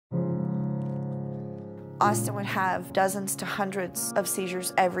Austin would have dozens to hundreds of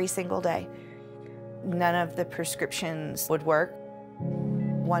seizures every single day. None of the prescriptions would work.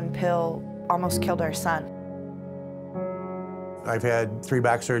 One pill almost killed our son. I've had 3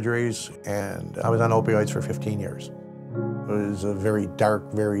 back surgeries, and I was on opioids for 15 years. It was a very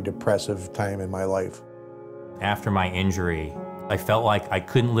dark, very depressive time in my life. After my injury, I felt like I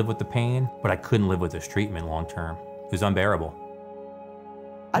couldn't live with the pain, but I couldn't live with this treatment long term. It was unbearable.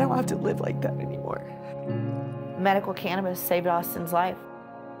 I don't have to live like that anymore. Medical cannabis saved Austin's life.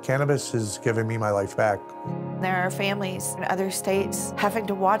 Cannabis has given me my life back. There are families in other states having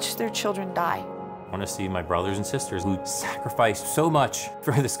to watch their children die. I want to see my brothers and sisters who sacrificed so much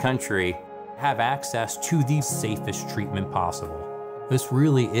for this country have access to the safest treatment possible. This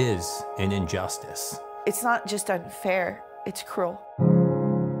really is an injustice. It's not just unfair, it's cruel.